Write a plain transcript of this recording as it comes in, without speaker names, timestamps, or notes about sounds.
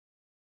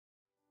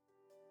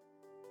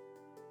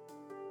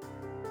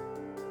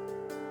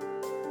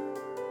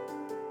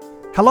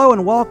Hello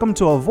and welcome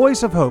to A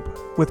Voice of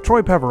Hope with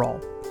Troy Peverall.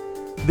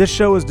 This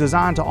show is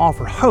designed to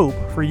offer hope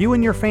for you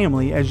and your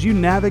family as you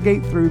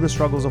navigate through the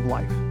struggles of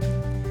life.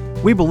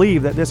 We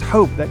believe that this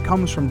hope that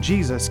comes from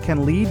Jesus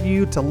can lead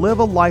you to live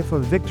a life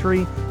of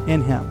victory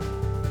in Him.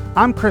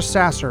 I'm Chris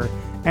Sasser,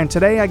 and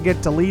today I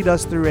get to lead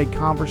us through a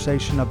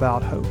conversation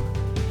about hope.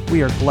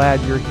 We are glad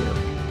you're here.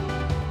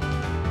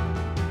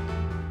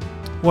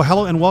 Well,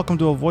 hello and welcome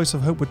to A Voice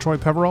of Hope with Troy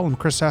Peverall. I'm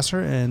Chris Sasser,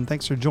 and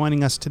thanks for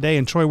joining us today.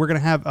 And Troy, we're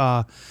going to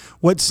have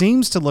what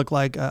seems to look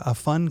like a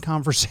fun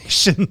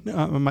conversation.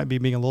 I might be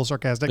being a little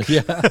sarcastic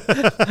with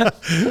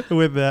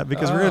that,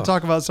 because we're going to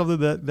talk about something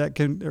that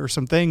can, or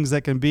some things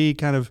that can be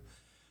kind of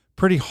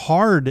pretty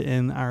hard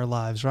in our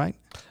lives, right?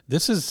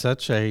 This is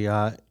such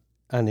just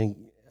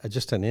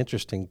an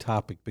interesting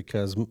topic,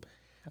 because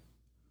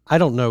I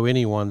don't know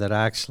anyone that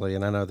actually,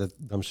 and I know that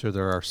I'm sure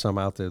there are some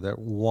out there that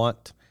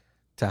want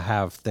to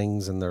have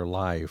things in their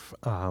life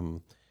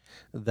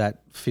that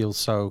feel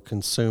so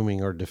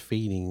consuming or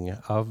defeating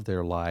of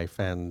their life,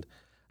 and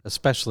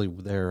especially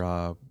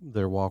their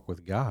walk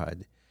with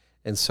God.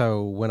 And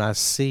so when I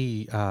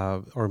see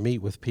or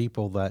meet with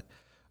people that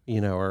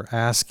are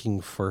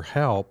asking for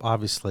help,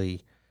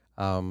 obviously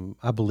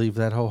I believe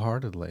that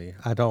wholeheartedly.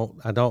 I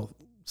don't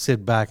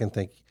sit back and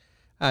think,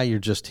 you're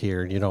just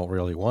here and you don't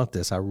really want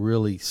this. I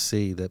really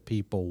see that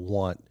people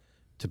want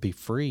to be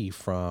free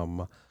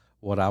from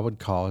what I would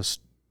call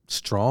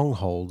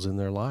strongholds in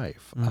their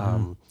life.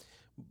 Mm-hmm.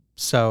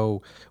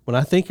 So when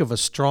I think of a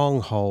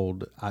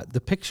stronghold, the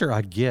picture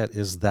I get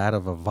is that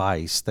of a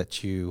vice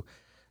that you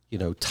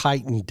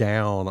tighten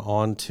down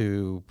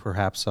onto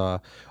perhaps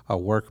a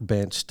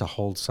workbench to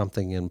hold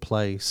something in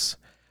place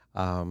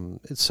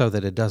so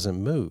that it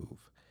doesn't move.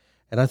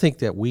 And I think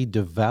that we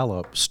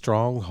develop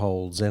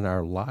strongholds in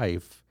our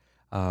life,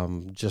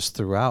 just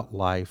throughout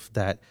life,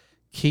 that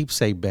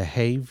keeps a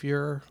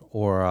behavior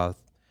or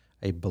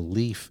a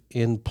belief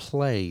in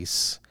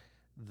place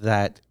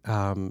that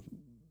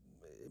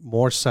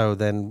more so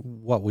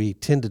than what we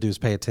tend to do is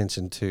pay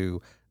attention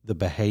to the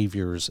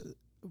behaviors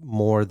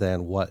more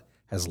than what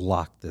has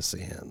locked this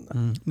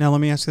in. Now, let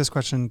me ask you this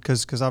question,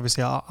 because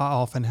obviously I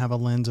often have a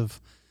lens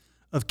of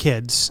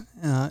kids.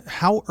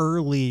 How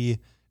early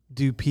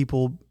do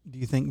people, do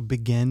you think,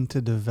 begin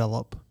to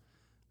develop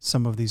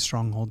some of these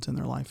strongholds in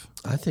their life?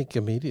 I think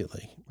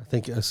immediately. I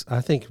think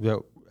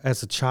that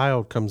as a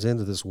child comes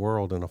into this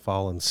world in a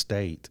fallen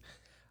state,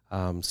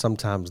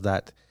 sometimes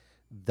that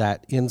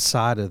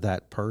inside of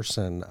that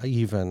person,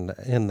 even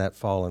in that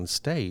fallen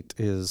state,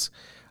 is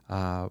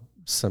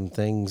some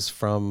things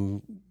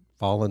from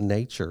fallen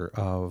nature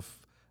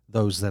of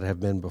those that have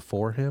been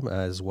before him,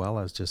 as well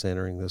as just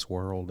entering this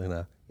world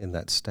in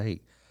that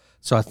state.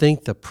 So I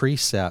think the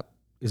precept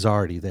is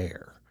already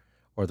there,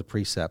 or the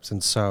precepts,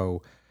 and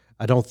so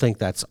I don't think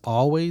that's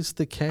always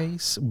the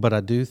case, but I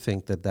do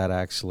think that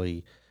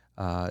actually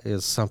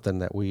is something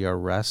that we are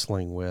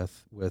wrestling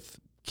with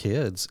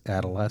kids,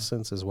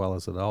 adolescents, as well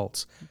as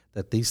adults,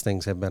 that these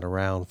things have been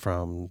around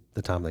from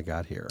the time they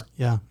got here.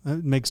 Yeah,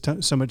 that makes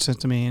so much sense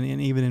to me.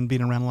 And even in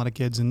being around a lot of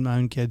kids and my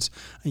own kids,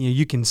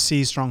 you can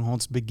see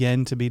strongholds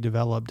begin to be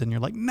developed, and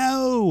you're like,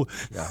 no,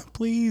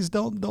 please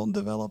don't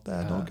develop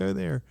that. Don't go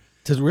there.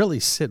 To really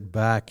sit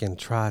back and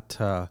try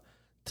to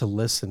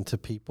listen to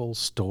people's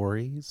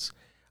stories,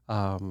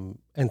 and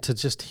to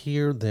just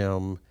hear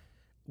them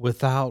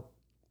without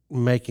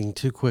making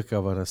too quick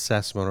of an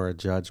assessment or a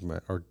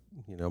judgment, or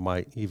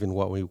even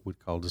what we would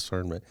call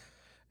discernment,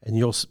 and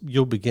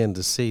you'll begin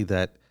to see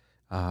that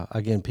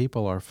again,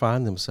 people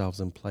find themselves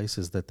in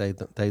places that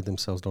they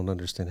themselves don't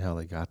understand how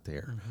they got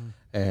there,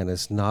 and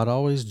it's not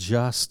always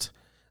just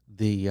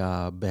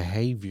the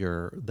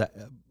behavior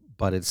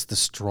but it's the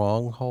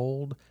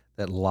stronghold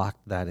that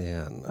locked that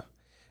in,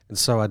 and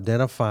so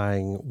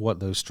identifying what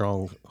those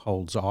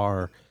strongholds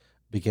are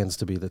begins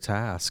to be the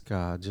task,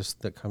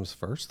 just that comes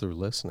first through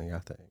listening, I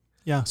think.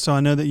 Yeah, so I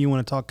know that you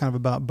want to talk kind of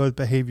about both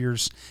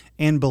behaviors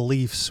and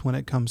beliefs when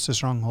it comes to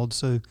strongholds.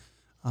 So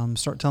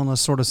start telling us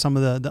sort of some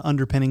of the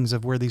underpinnings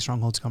of where these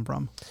strongholds come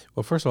from.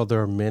 Well, first of all,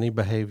 there are many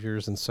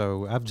behaviors, and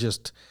so I've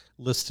just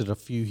listed a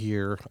few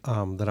here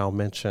that I'll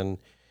mention.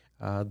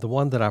 The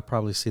one that I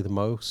probably see the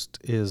most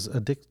is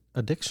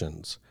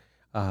addictions,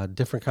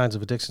 different kinds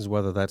of addictions,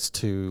 whether that's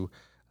to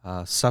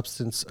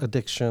substance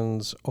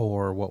addictions,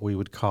 or what we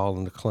would call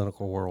in the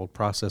clinical world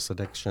process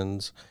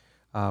addictions,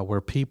 where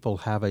people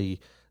have a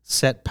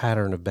set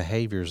pattern of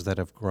behaviors that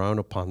have grown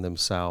upon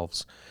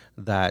themselves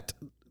that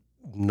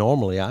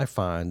normally I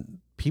find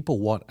people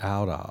want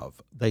out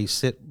of. They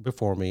sit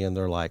before me and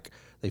they're like,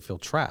 they feel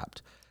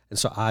trapped. And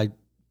so I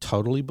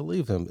totally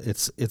believe them.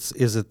 Is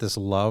it this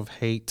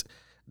love-hate?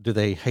 Do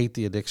they hate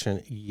the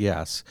addiction?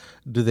 Yes.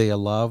 Do they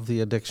love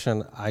the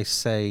addiction? I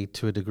say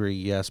to a degree,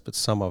 yes, but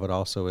some of it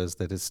also is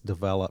that it's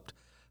developed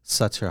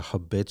such a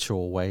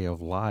habitual way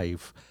of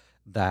life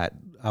that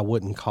I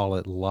wouldn't call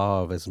it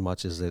love as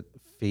much as it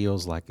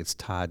feels like it's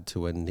tied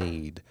to a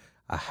need.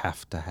 I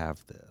have to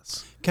have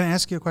this. Can I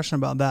ask you a question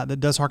about that? That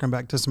does harken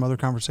back to some other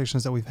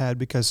conversations that we've had,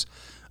 because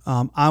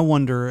I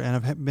wonder, and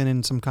I've been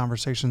in some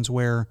conversations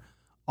where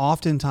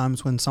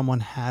oftentimes when someone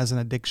has an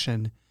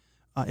addiction,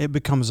 it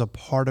becomes a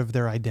part of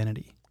their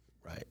identity.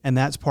 Right. And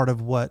that's part of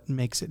what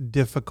makes it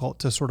difficult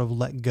to sort of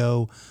let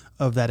go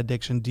of that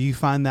addiction. Do you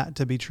find that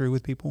to be true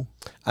with people?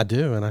 I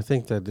do, and I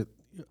think that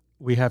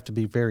we have to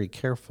be very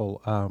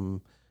careful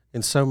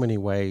in so many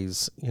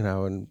ways,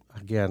 and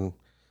again,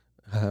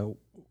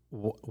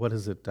 what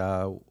is it?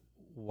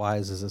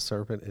 Wise as a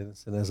serpent,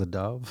 innocent as a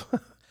dove.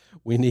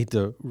 We need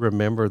to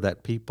remember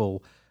that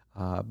people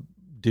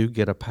do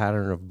get a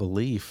pattern of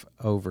belief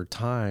over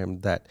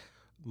time that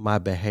my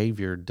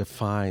behavior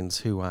defines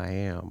who I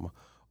am,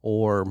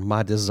 or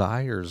my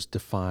desires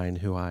define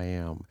who I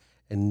am,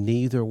 and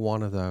neither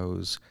one of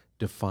those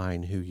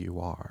define who you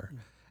are.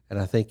 And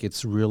I think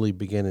it's really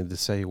beginning to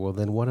say, well,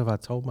 then what have I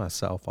told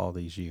myself all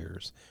these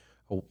years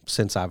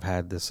since I've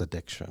had this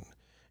addiction?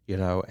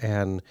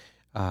 And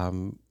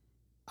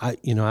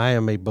I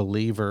am a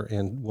believer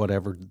in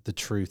whatever the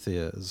truth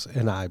is,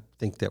 and I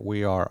think that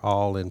we are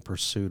all in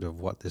pursuit of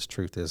what this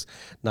truth is,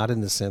 not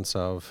in the sense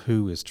of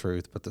who is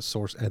truth, but the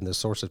source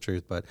of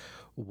truth, but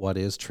what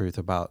is truth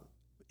about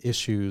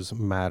issues,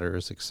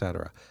 matters,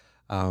 etc.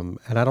 And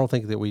I don't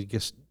think that we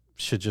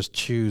should just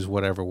choose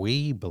whatever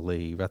we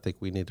believe. I think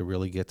we need to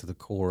really get to the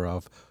core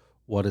of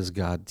what does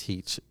God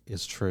teach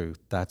is truth.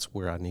 That's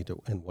where I need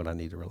to, and what I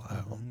need to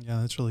rely on.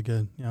 Yeah, that's really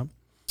good. Yeah.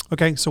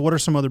 Okay, so what are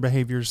some other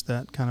behaviors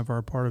that kind of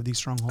are part of these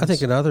strongholds? I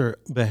think another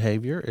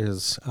behavior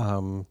is,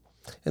 and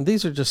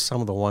these are just some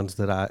of the ones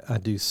that I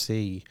do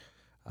see.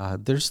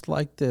 There's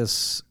like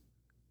this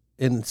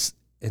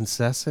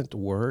incessant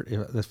word,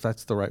 if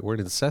that's the right word,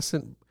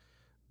 incessant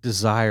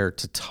desire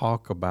to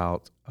talk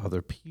about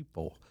other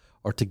people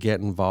or to get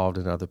involved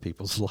in other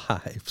people's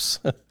lives.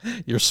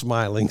 You're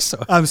smiling.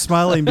 So I'm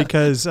smiling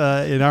because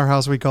in our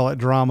house we call it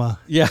drama.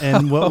 Yeah.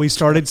 And what we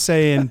started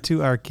saying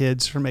to our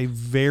kids from a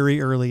very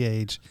early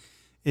age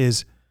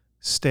is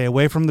stay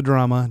away from the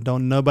drama.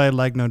 Don't nobody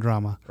like no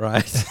drama.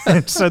 Right.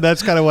 And so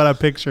that's kind of what I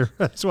picture.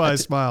 That's why I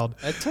smiled.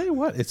 I tell you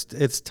what,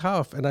 it's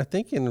tough. And I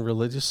think in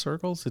religious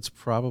circles, it's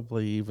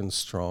probably even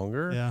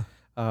stronger.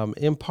 Yeah.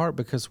 In part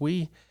because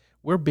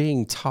we're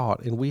being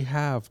taught and we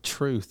have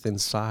truth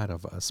inside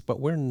of us,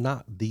 but we're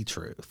not the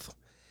truth.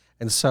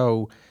 And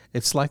so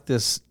it's like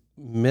this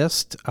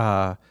missed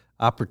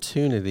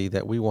opportunity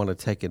that we want to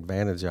take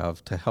advantage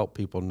of to help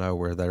people know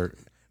where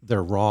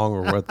they're wrong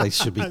or what they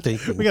should be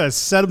thinking. We got to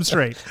set them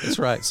straight. That's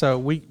right. So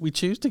we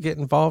choose to get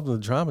involved in the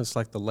drama. It's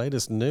like the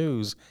latest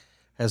news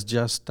has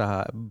just,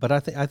 but I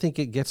think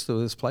it gets to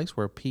this place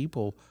where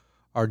people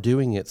are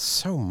doing it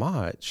so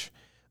much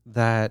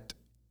that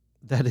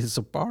is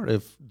a part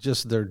of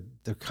just their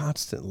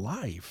constant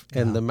life.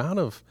 Yeah. And the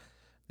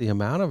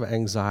amount of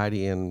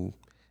anxiety and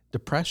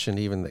depression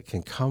even that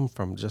can come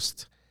from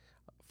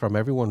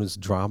everyone who's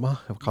drama,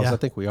 because Yeah. I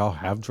think we all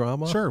have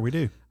drama. Sure, we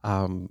do.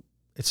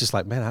 It's just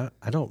like, man,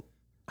 I don't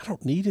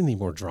need any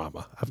more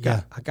drama.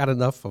 I got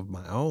enough of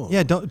my own.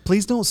 Yeah,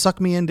 please don't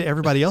suck me into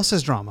everybody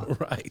else's drama.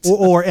 Right.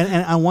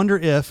 And I wonder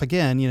if,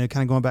 again,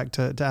 kind of going back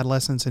to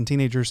adolescents and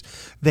teenagers,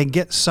 they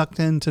get sucked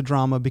into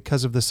drama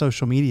because of the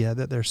social media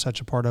that they're such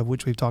a part of,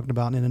 which we've talked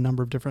about in a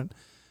number of different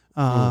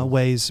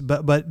ways.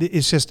 But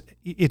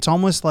it's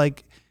almost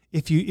like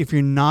if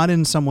you're not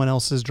in someone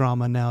else's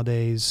drama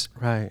nowadays,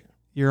 Right.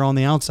 you're on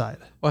the outside.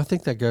 Well, I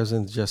think that goes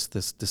into just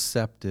this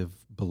deceptive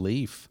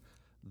belief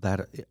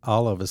that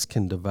all of us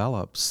can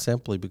develop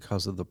simply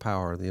because of the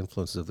power, the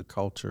influence of the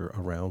culture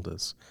around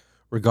us,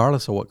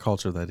 regardless of what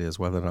culture that is,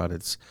 whether or not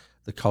it's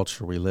the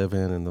culture we live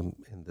in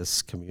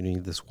this community,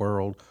 this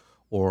world,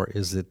 or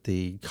is it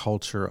the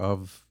culture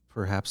of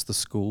perhaps the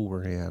school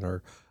we're in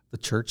or the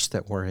church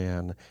that we're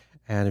in.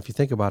 And if you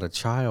think about a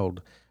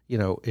child,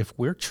 if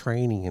we're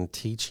training and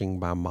teaching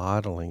by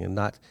modeling and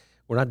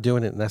we're not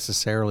doing it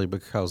necessarily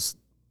because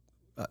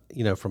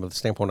from the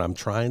standpoint I'm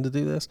trying to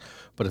do this,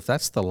 but if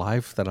that's the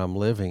life that I'm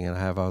living and I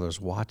have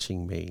others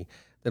watching me,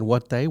 then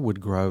what they would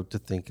grow to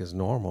think is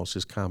normal, it's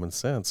just common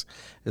sense,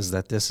 is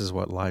that this is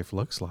what life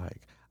looks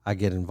like. I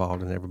get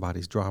involved in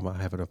everybody's drama.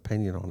 I have an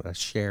opinion on it. I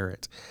share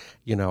it.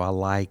 I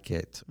like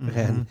it. Mm-hmm.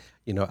 And,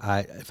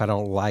 if I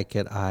don't like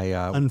it, I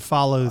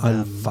unfollow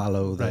them.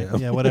 Unfollow them.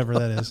 Right. Yeah, whatever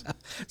that is.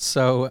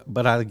 So,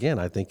 but I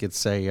think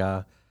it's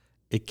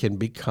it can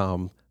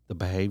become the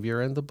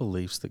behavior and the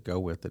beliefs that go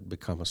with it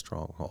become a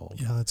stronghold.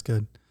 Yeah, that's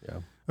good. Yeah.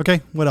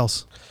 Okay, what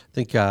else?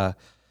 I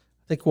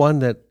think one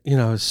that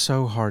is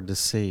so hard to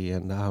see,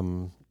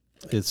 and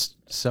it's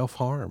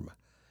self-harm.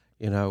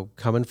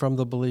 Coming from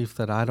the belief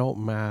that I don't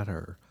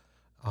matter,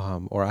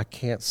 or I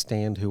can't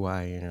stand who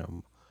I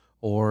am,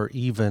 or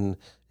even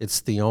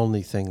it's the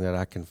only thing that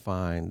I can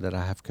find that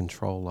I have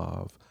control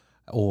of,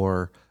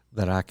 or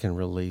that I can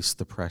release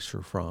the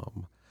pressure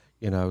from.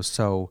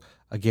 So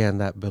again,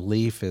 that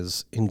belief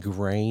is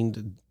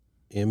ingrained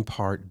in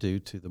part due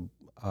to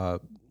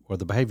or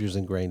the behavior is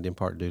ingrained in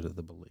part due to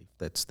the belief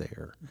that's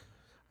there.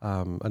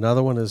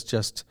 Another one is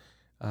just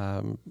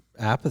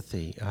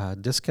apathy,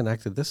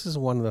 disconnected. This is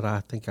one that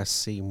I think I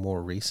see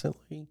more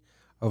recently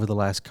over the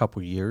last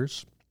couple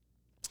years.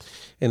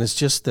 And it's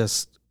just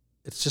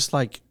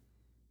like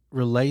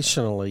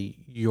relationally,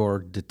 you're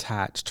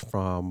detached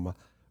from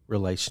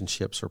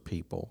relationships or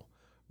people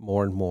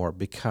more and more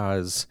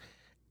because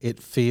it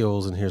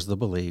feels, and here's the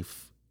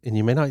belief, and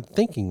you may not be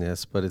thinking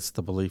this, but it's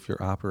the belief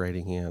you're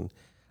operating in,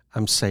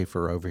 I'm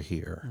safer over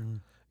here.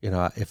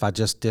 If I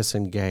just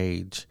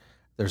disengage,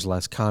 there's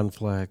less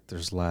conflict,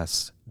 there's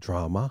less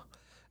drama.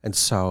 And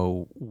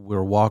so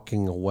we're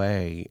walking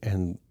away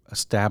and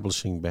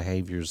establishing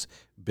behaviors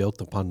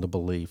built upon the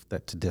belief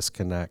that to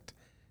disconnect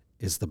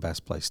is the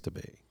best place to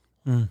be.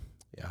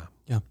 Yeah.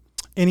 Yeah.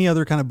 Any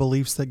other kind of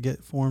beliefs that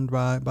get formed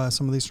by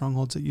some of these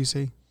strongholds that you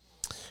see?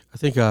 I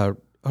think a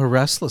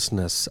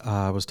restlessness.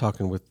 I was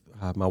talking with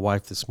my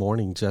wife this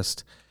morning.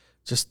 Just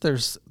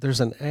there's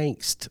an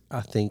angst,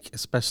 I think,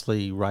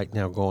 especially right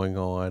now going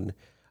on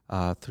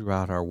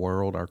throughout our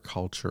world, our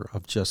culture,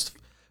 of just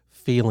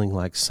feeling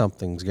like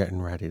something's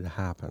getting ready to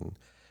happen.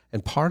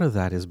 And part of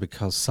that is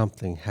because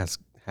something has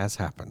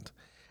happened,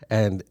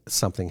 and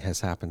something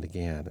has happened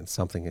again, and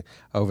something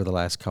over the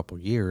last couple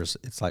of years,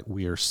 it's like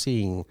we are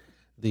seeing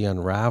the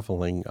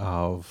unraveling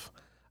of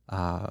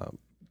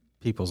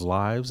people's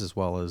lives as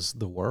well as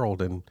the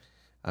world. And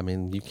I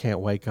mean, you can't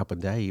wake up a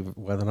day,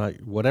 whether or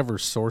not, whatever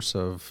source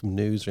of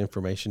news or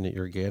information that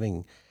you're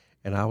getting.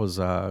 And I was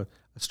a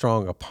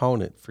strong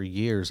opponent for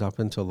years, up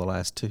until the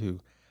last two,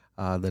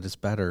 that it's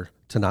better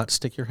to not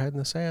stick your head in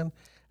the sand.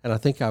 And I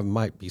think I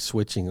might be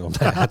switching on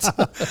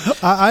that.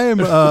 I am,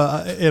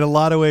 in a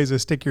lot of ways, a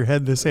stick your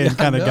head in the sand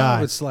kind of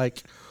guy. It's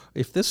like,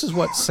 if this is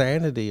what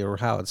sanity or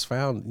how it's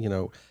found,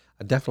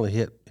 I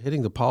definitely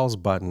hitting the pause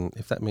button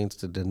if that means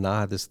to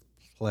deny this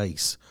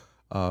place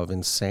of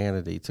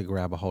insanity to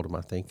grab a hold of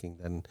my thinking,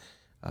 then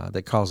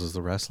that causes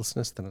the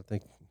restlessness. Then I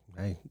think,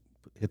 hey,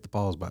 hit the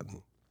pause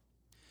button.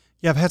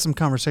 Yeah, I've had some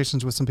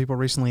conversations with some people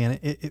recently, and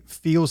it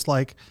feels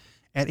like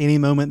at any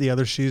moment the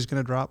other shoe is going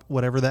to drop,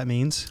 whatever that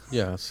means.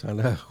 Yes, I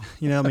know.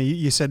 I mean,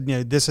 you said,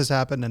 this has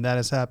happened and that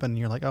has happened, and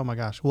you're like, oh my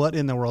gosh, what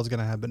in the world is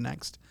going to happen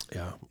next?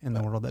 Yeah, in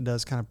the world that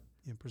does kind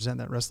of present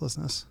that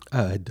restlessness.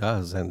 It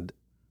does, and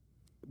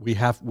we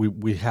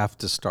have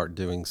to start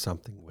doing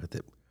something with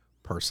it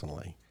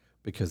personally,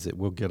 because it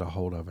will get a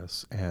hold of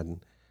us.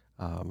 And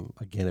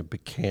again, it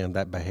became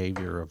that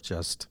behavior of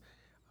just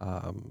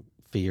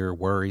fear,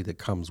 worry that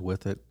comes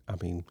with it. I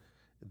mean,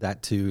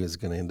 that too is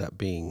going to end up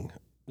being,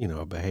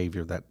 a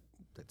behavior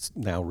that's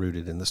now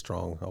rooted in the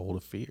stronghold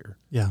of fear.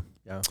 Yeah.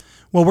 Yeah.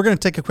 Well, we're going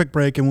to take a quick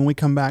break, and when we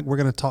come back, we're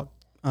going to talk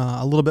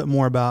a little bit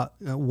more about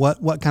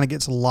what kind of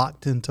gets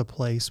locked into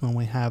place when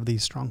we have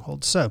these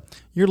strongholds. So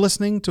you're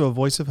listening to A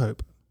Voice of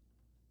Hope.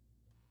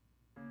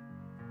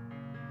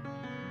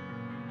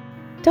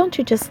 Don't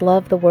you just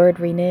love the word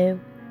renew?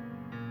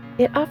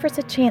 It offers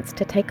a chance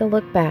to take a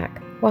look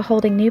back while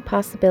holding new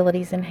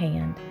possibilities in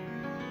hand.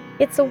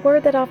 It's a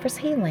word that offers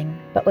healing,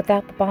 but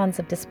without the bonds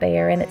of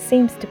despair, and it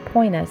seems to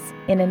point us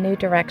in a new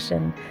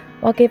direction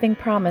while giving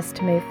promise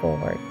to move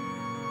forward.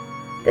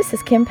 This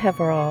is Kim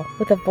Peverall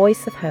with A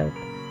Voice of Hope.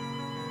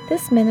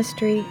 This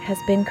ministry has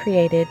been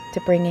created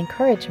to bring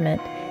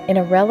encouragement in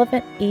a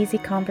relevant, easy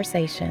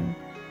conversation.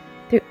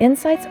 Through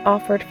insights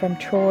offered from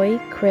Troy,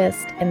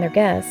 Chris, and their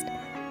guest,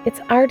 it's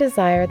our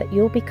desire that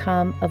you'll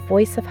become a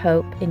voice of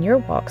hope in your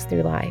walks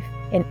through life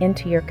and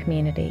into your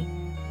community.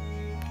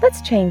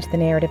 Let's change the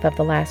narrative of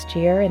the last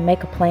year and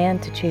make a plan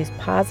to choose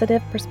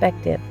positive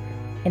perspective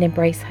and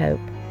embrace hope.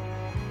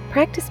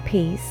 Practice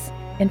peace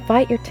and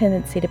fight your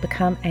tendency to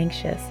become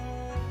anxious.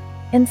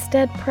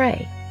 Instead,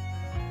 pray.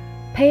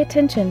 Pay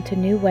attention to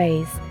new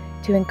ways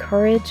to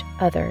encourage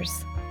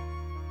others.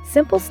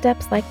 Simple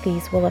steps like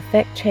these will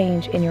affect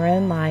change in your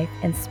own life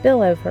and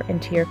spill over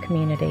into your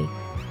community.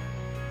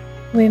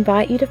 We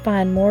invite you to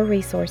find more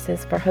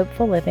resources for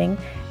hopeful living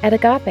at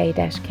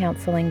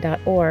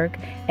agape-counseling.org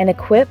and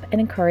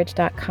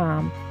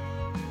equipandencourage.com.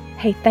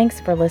 Hey, thanks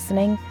for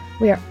listening.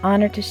 We are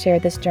honored to share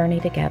this journey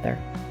together.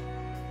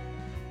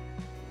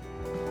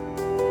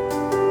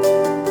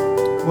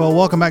 Well,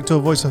 welcome back to A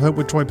Voice of Hope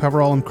with Troy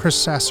Peverall and Chris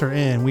Sasser,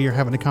 and we are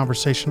having a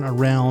conversation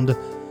around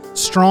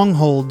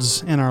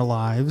strongholds in our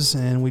lives,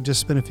 and we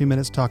just spent a few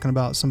minutes talking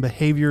about some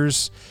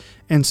behaviors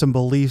and some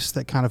beliefs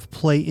that kind of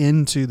play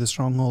into the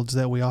strongholds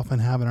that we often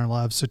have in our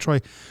lives. So, Troy,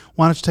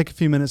 why don't you take a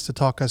few minutes to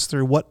talk us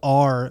through what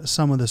are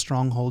some of the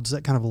strongholds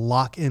that kind of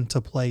lock into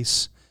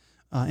place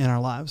in our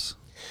lives?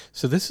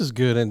 So this is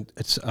good, and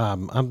it's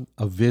I'm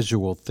a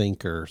visual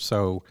thinker.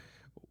 So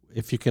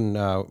if you can,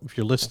 if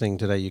you're listening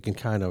today, you can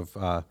kind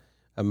of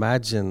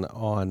imagine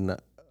on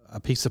a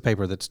piece of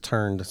paper that's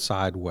turned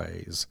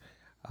sideways,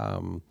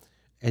 and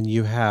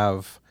you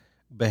have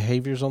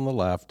behaviors on the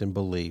left and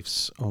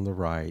beliefs on the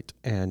right,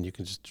 and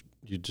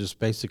you just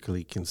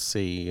basically can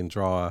see and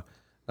draw an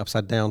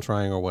upside down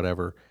triangle or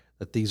whatever,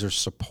 that these are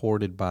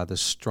supported by the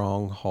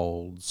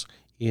strongholds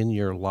in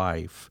your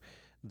life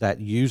that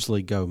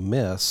usually go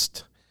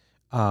missed,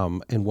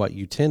 and what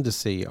you tend to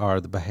see are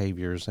the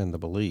behaviors and the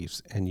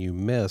beliefs, and you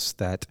miss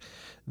that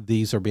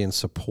these are being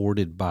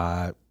supported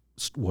by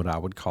what I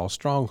would call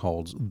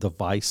strongholds, the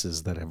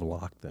vices that have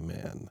locked them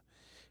in.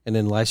 And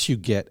unless you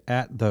get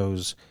at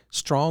those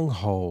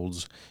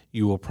strongholds,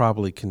 you will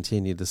probably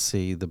continue to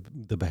see the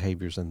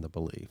behaviors and the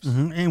beliefs.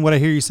 Mm-hmm. And what I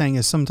hear you saying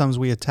is sometimes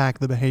we attack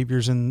the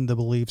behaviors and the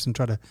beliefs and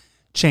try to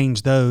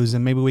change those,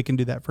 and maybe we can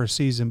do that for a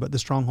season, but the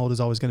stronghold is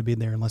always going to be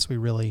there unless we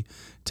really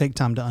take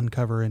time to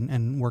uncover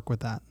and work with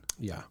that.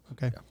 Yeah.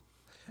 Okay. Yeah.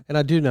 And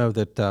I do know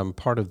that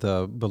part of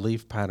the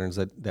belief patterns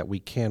that we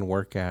can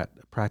work at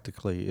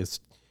practically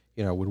is,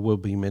 we'll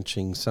be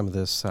mentioning some of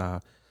this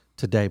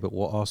today, but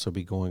we'll also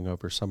be going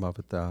over some of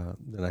it the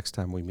next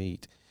time we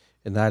meet.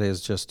 And that is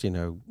just,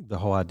 the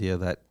whole idea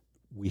that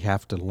we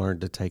have to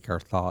learn to take our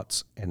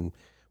thoughts and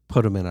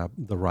put them in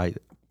the right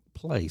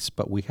place,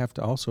 but we have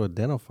to also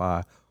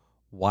identify,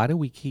 why do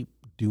we keep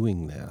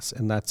doing this?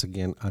 And that's,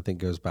 again, I think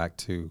goes back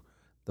to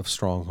the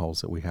strongholds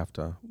that we have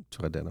to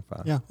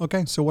identify. Yeah.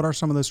 Okay. So what are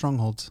some of those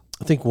strongholds?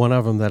 I think one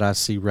of them that I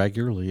see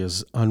regularly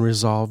is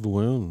unresolved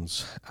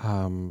wounds.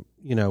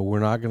 We're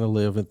not going to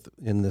live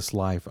in this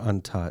life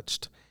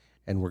untouched,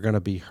 and we're going to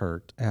be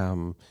hurt.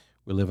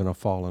 We live in a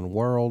fallen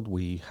world.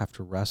 We have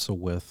to wrestle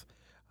with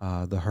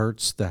the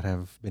hurts that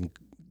have been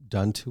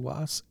done to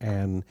us.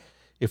 And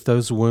if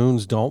those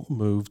wounds don't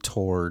move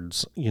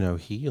towards,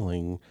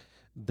 healing,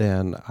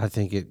 then I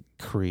think it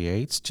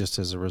creates, just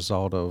as a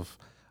result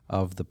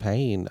of the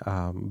pain,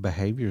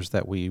 behaviors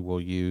that we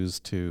will use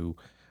to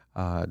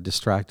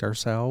distract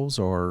ourselves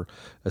or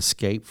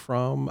escape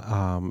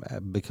from,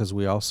 because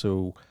we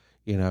also,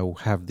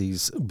 have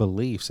these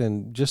beliefs.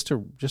 And just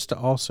to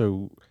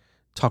also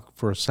talk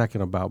for a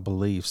second about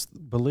beliefs.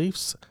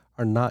 Beliefs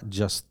are not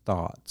just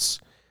thoughts.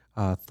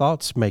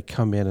 Thoughts may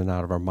come in and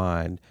out of our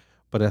mind,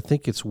 but I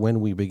think it's when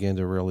we begin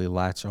to really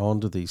latch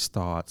onto these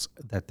thoughts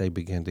that they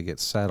begin to get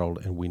settled,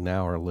 and we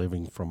now are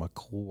living from a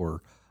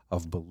core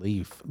of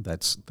belief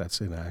that's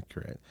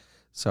inaccurate.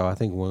 So I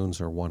think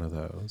wounds are one of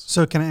those.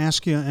 So can I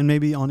ask you, and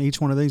maybe on each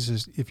one of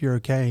these, if you're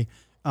okay,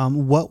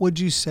 what would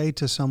you say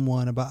to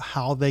someone about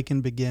how they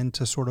can begin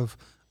to sort of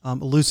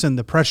loosen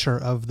the pressure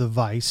of the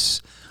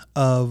vice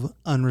of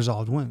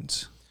unresolved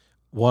wounds?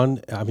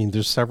 One,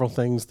 there's several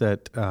things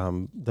that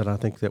I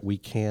think that we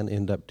can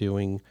end up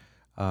doing.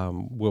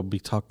 We'll be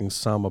talking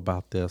some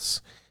about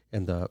this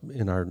in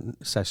our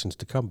sessions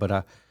to come, but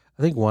I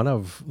think one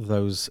of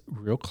those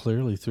real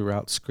clearly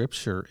throughout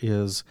Scripture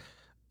is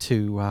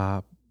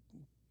to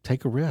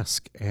take a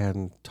risk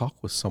and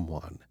talk with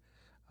someone.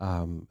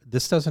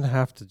 This doesn't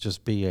have to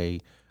just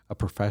be a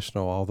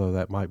professional, although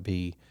that might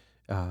be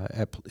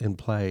in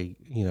play,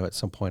 at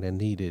some point and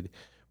needed.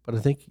 But I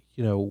think,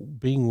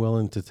 being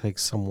willing to take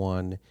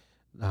someone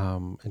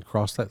and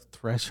cross that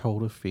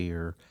threshold of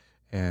fear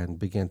and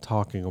begin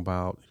talking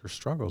about your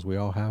struggles. We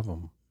all have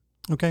them.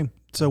 Okay.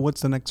 So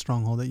what's the next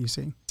stronghold that you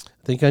see?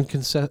 I think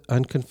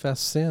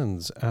unconfessed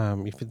sins.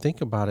 If you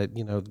think about it,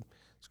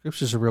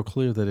 Scriptures are real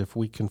clear that if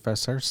we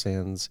confess our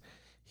sins,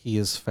 He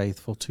is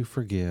faithful to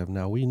forgive.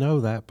 Now, we know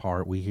that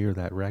part. We hear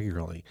that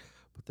regularly.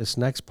 But this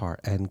next part,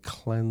 and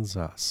cleanse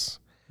us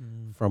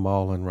from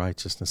all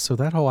unrighteousness. So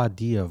that whole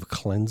idea of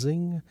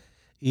cleansing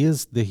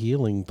is the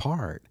healing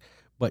part.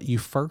 But you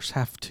first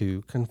have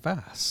to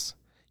confess.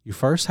 You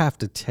first have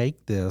to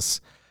take this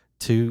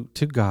to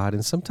God,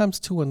 and sometimes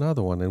to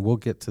another one, and we'll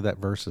get to that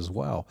verse as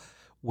well,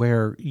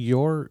 where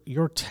you're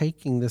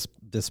taking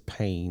this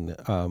pain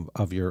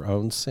of your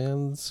own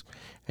sins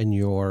and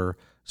your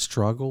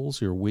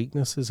struggles, your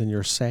weaknesses, and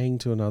you're saying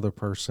to another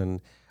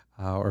person,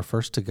 or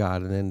first to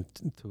God and then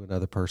to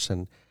another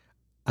person,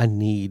 I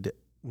need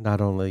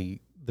not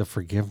only the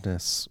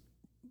forgiveness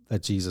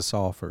that Jesus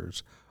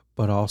offers,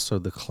 but also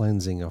the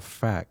cleansing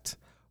effect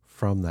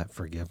from that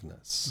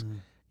forgiveness.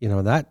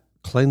 That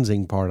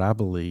cleansing part, I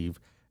believe,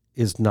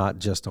 is not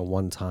just a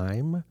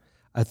one-time.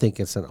 I think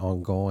it's an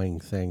ongoing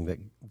thing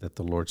that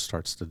the Lord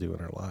starts to do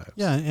in our lives.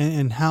 Yeah,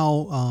 and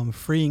how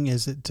freeing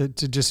is it to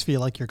just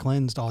feel like you're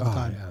cleansed all the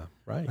time? Yeah,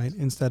 right.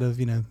 Instead of,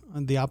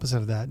 the opposite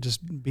of that,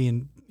 just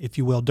being, if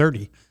you will,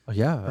 dirty. Oh,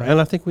 yeah, right?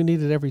 And I think we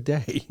need it every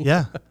day.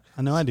 Yeah,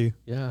 I know I do.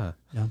 Yeah.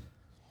 Yeah.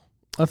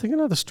 I think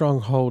another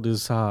stronghold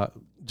is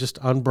just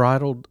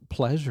unbridled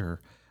pleasure.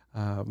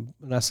 And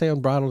I say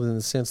unbridled in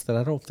the sense that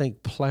I don't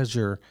think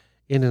pleasure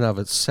in and of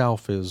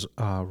itself is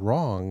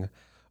wrong,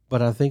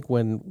 but I think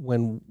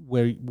when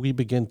we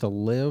begin to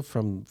live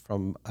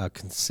from a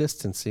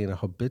consistency and a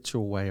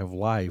habitual way of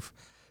life,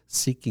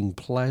 seeking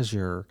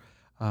pleasure,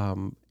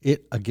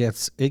 it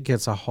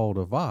gets a hold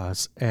of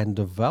us and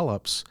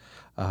develops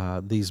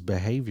these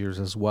behaviors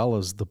as well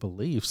as the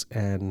beliefs,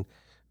 and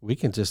we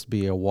can just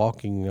be a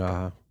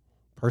walking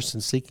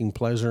person seeking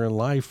pleasure in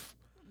life.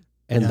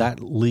 And that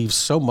leaves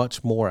so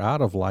much more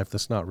out of life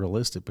that's not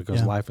realistic,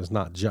 because life is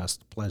not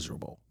just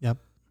pleasurable. Yep.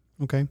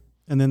 Okay.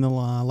 And then the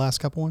last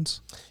couple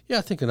ones? Yeah,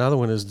 I think another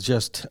one is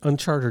just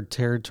uncharted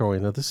territory.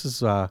 Now, this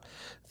is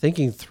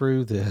thinking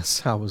through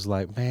this, I was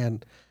like,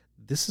 man,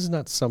 this is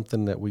not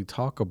something that we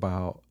talk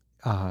about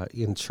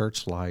in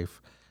church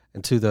life.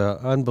 And to the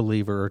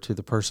unbeliever or to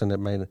the person that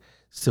may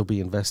still be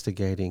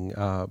investigating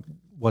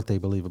what they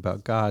believe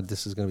about God,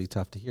 this is going to be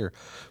tough to hear.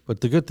 But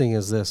the good thing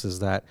is this, is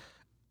that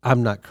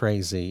I'm not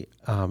crazy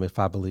if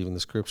I believe in the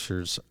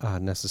Scriptures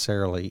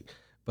necessarily,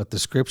 but the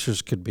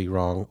scriptures could be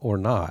wrong or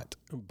not.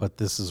 But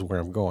this is where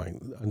I'm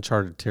going.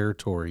 Uncharted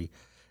territory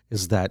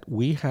is that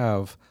we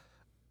have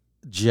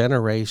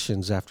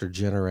generations after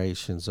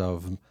generations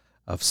of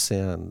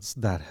sins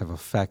that have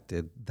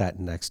affected that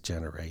next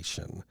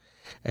generation.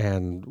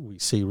 And we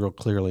see real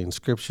clearly in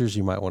scriptures,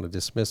 you might want to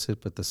dismiss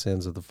it, but the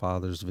sins of the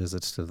fathers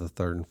visits to the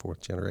third and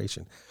fourth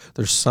generation.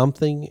 There's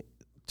something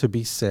to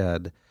be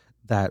said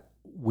that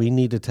we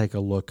need to take a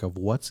look of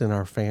what's in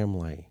our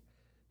family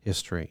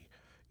history,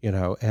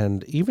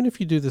 and even if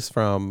you do this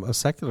from a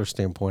secular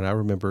standpoint, I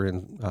remember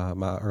in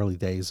my early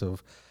days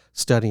of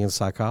studying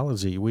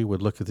psychology, we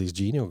would look at these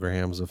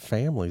genealograms of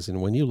families.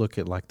 And when you look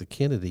at like the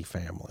Kennedy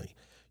family,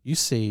 you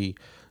see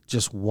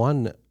just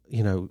one,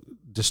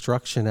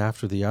 destruction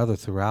after the other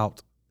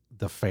throughout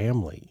the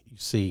family. You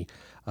see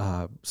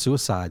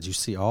suicides, you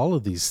see all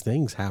of these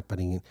things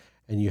happening.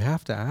 And you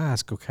have to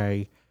ask,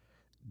 okay,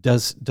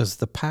 does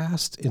the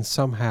past and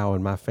somehow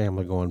in my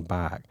family going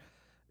back,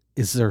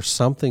 is there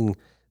something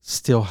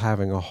still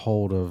having a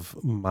hold of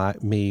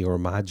me or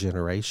my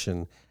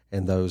generation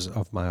and those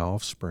of my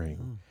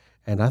offspring?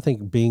 And I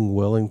think being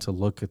willing to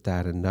look at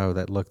that and know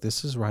that, look,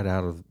 this is right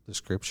out of the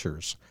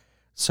scriptures.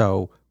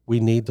 So we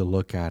need to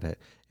look at it.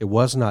 It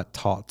was not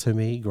taught to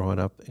me growing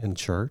up in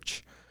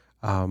church,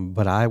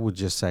 but I would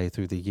just say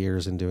through the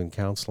years in doing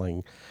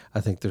counseling,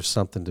 I think there's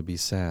something to be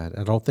said.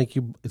 I don't think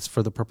it's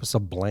for the purpose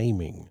of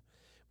blaming,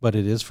 but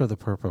it is for the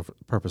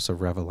purpose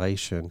of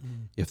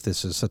revelation. If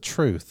this is a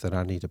truth that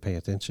I need to pay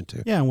attention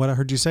to. Yeah, and what I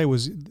heard you say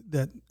was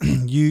that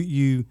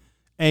you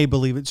A,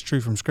 believe it's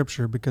true from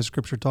Scripture because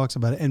Scripture talks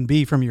about it, and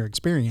B, from your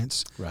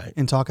experience, right,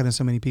 and talking to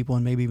so many people,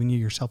 and maybe even you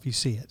yourself, you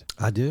see it.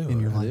 I do in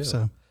your I life. do.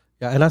 So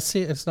yeah, and I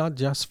see it's not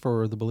just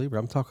for the believer.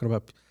 I'm talking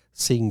about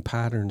seeing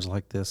patterns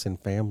like this in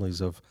families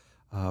of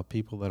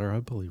people that are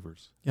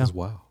unbelievers as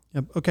well.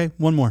 Yep. Okay,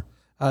 one more.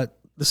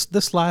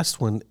 This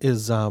last one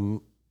is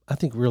I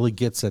think really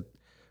gets at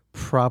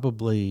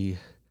probably,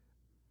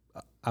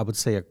 I would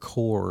say, a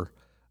core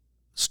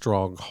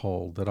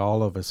stronghold that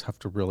all of us have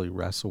to really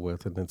wrestle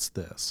with, and it's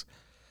this.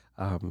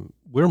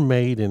 We're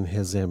made in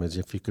His image,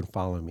 if you can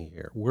follow me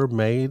here. We're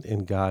made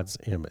in God's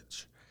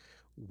image.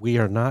 We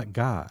are not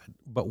God,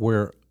 but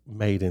we're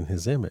made in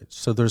His image.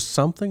 So there's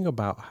something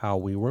about how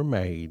we were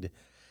made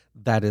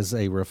that is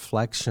a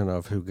reflection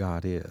of who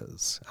God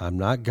is. I'm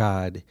not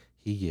God,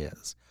 He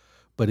is.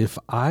 But if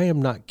I am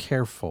not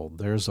careful,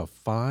 there's a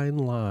fine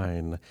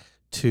line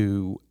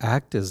to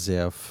act as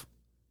if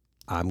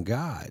I'm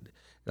God.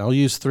 And I'll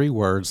use three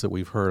words that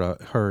we've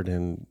heard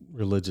in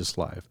religious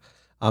life.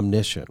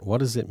 Omniscient. What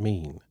does it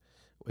mean?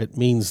 It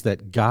means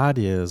that God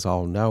is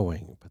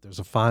all-knowing, but there's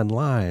a fine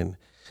line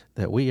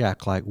that we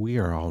act like we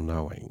are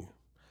all-knowing.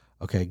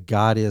 Okay,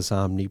 God is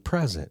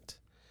omnipresent.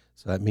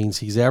 So that means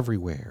He's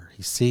everywhere.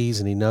 He sees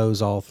and He knows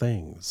all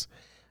things.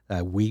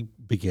 We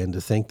begin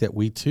to think that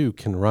we too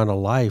can run a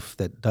life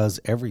that does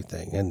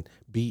everything and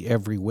be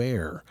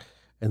everywhere.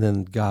 And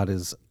then God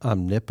is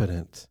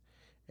omnipotent,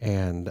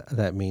 and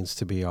that means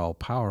to be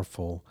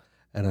all-powerful.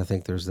 And I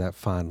think there's that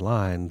fine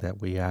line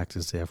that we act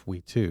as if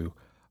we too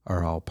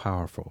are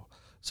all-powerful.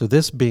 So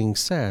this being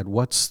said,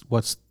 what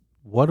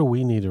do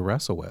we need to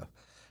wrestle with?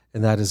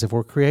 And that is, if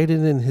we're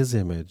created in His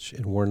image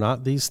and we're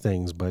not these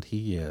things, but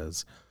He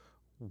is,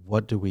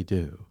 what do we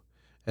do?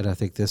 And I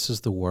think this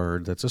is the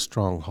word that's a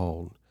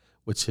stronghold,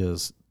 which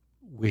is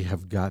we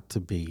have got to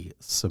be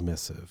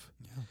submissive.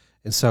 Yeah.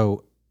 And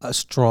so a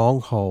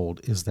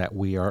stronghold is that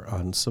we are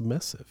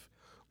unsubmissive.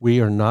 We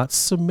are not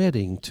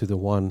submitting to the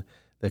one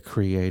that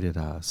created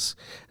us.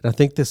 And I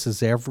think this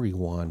is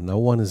everyone. No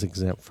one is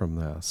exempt from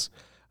this.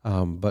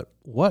 But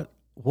what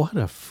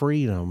a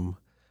freedom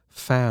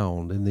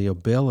found in the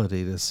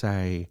ability to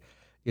say,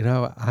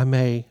 I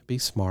may be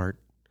smart.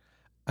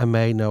 I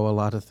may know a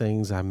lot of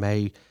things. I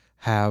may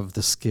have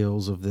the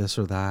skills of this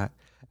or that.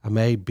 I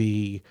may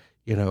be,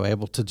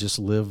 able to just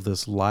live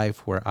this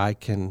life where I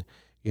can,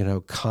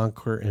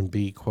 conquer and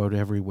be, quote,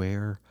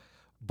 everywhere.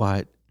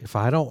 But if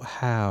I don't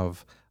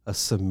have a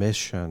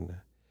submission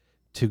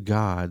to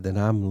God, then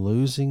I'm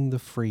losing the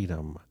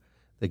freedom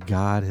that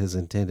God has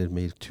intended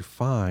me to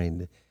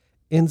find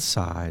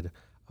inside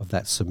of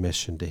that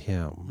submission to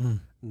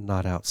Him,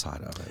 not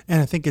outside of it.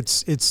 And I think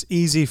it's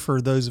easy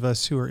for those of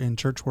us who are in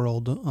church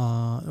world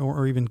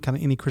or even kind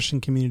of any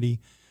Christian community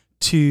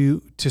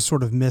to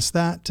sort of miss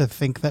that, to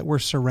think that we're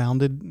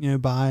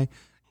surrounded by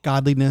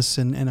godliness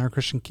and our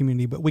Christian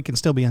community, but we can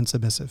still be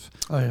unsubmissive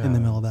in the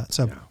middle of that.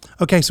 So,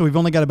 Okay, so we've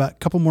only got about a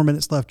couple more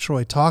minutes left.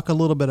 Troy, talk a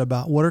little bit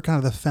about what are kind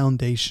of the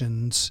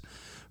foundations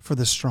for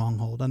the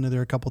stronghold. I know there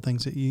are a couple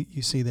things that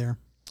you see there.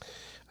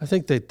 I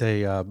think that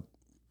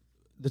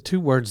the two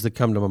words that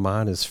come to my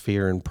mind is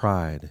fear and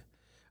pride.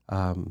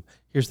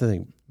 Here's the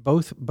thing.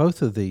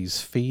 Both of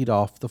these feed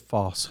off the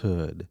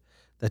falsehood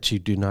that you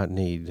do not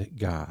need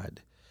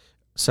God.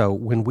 So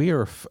when we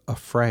are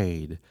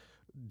afraid,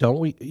 don't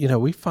we?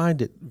 We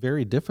find it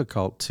very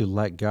difficult to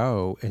let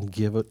go and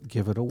give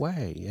it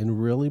away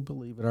and really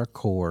believe at our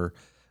core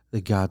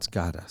that God's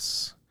got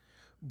us.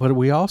 But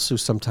we also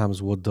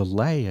sometimes will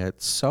delay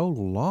it so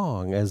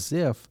long as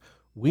if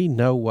we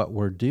know what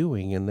we're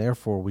doing, and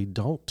therefore we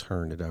don't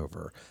turn it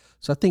over.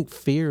 So I think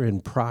fear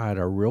and pride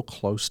are real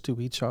close to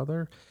each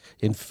other.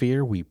 In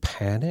fear, we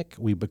panic,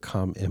 we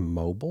become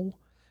immobile,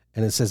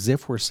 and it's as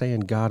if we're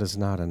saying God is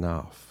not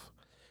enough.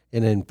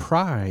 And in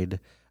pride,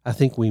 I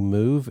think we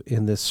move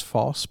in this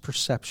false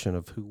perception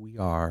of who we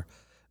are,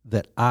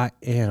 that I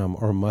am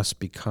or must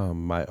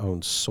become my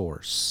own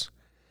source.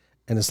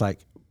 And it's like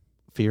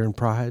fear and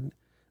pride,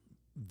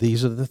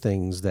 these are the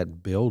things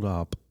that build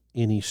up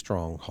any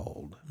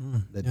stronghold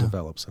that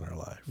develops in our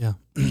life. Yeah.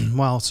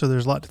 Wow. So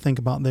there's a lot to think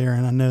about there.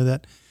 And I know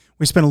that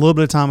we spent a little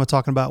bit of time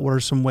talking about what are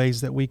some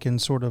ways that we can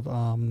sort of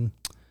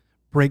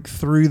break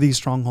through these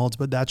strongholds,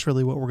 but that's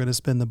really what we're going to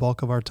spend the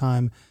bulk of our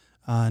time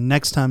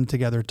next time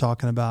together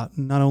talking about,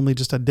 not only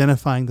just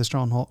identifying the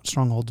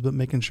strongholds, but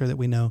making sure that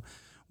we know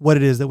what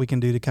it is that we can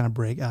do to kind of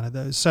break out of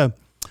those. So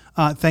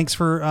thanks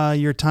for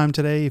your time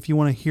today. If you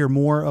want to hear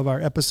more of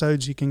our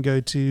episodes, you can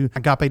go to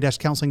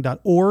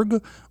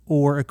agape-counseling.org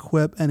or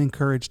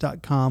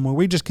equipandencourage.com, where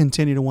we just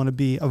continue to want to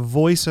be a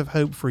voice of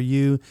hope for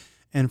you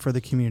and for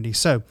the community.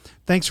 So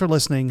thanks for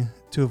listening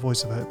to A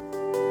Voice of Hope.